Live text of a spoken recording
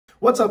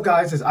What's up,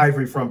 guys? It's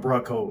Ivory from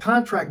Bruh.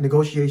 Contract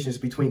negotiations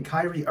between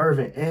Kyrie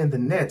Irving and the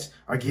Nets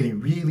are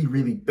getting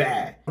really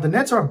bad. The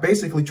Nets are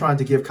basically trying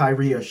to give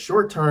Kyrie a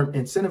short-term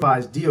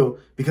incentivized deal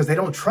because they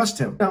don't trust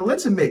him. Now,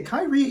 let's admit,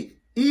 Kyrie,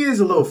 he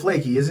is a little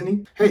flaky, isn't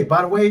he? Hey,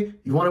 by the way,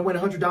 you want to win a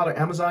 $100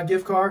 Amazon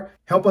gift card?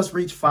 Help us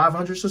reach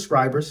 500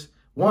 subscribers.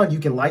 1, you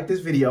can like this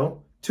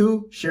video.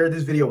 2, share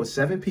this video with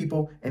 7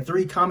 people. And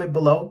 3, comment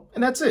below.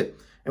 And that's it.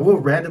 And we'll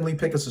randomly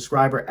pick a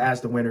subscriber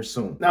as the winner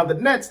soon. Now, the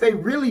Nets, they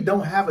really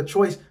don't have a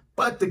choice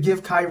but to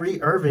give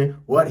Kyrie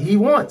Irving what he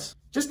wants.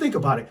 Just think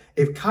about it.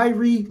 If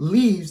Kyrie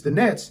leaves the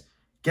Nets,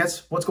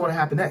 guess what's going to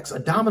happen next? A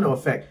domino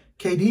effect.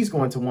 KD's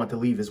going to want to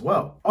leave as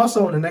well.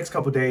 Also, in the next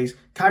couple days,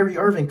 Kyrie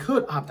Irving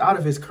could opt out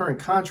of his current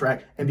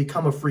contract and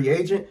become a free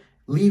agent,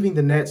 leaving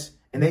the Nets,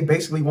 and they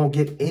basically won't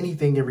get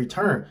anything in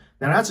return.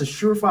 Now, that's a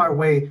surefire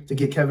way to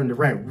get Kevin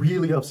Durant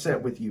really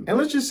upset with you. And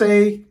let's just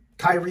say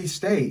Kyrie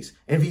stays.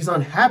 And if he's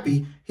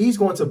unhappy, he's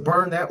going to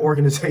burn that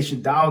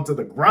organization down to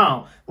the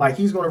ground. Like,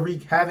 he's going to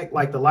wreak havoc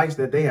like the likes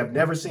that they have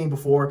never seen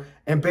before.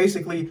 And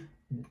basically,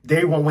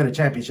 they won't win a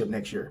championship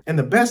next year. And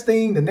the best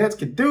thing the Nets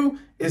could do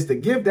is to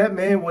give that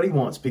man what he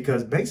wants,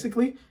 because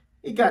basically,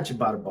 he got you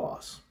by the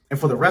balls. And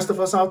for the rest of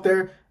us out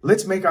there,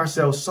 let's make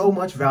ourselves so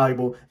much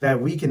valuable that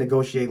we can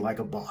negotiate like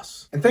a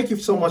boss. And thank you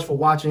so much for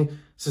watching.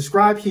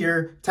 Subscribe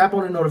here, tap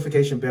on the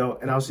notification bell,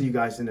 and I'll see you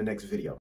guys in the next video.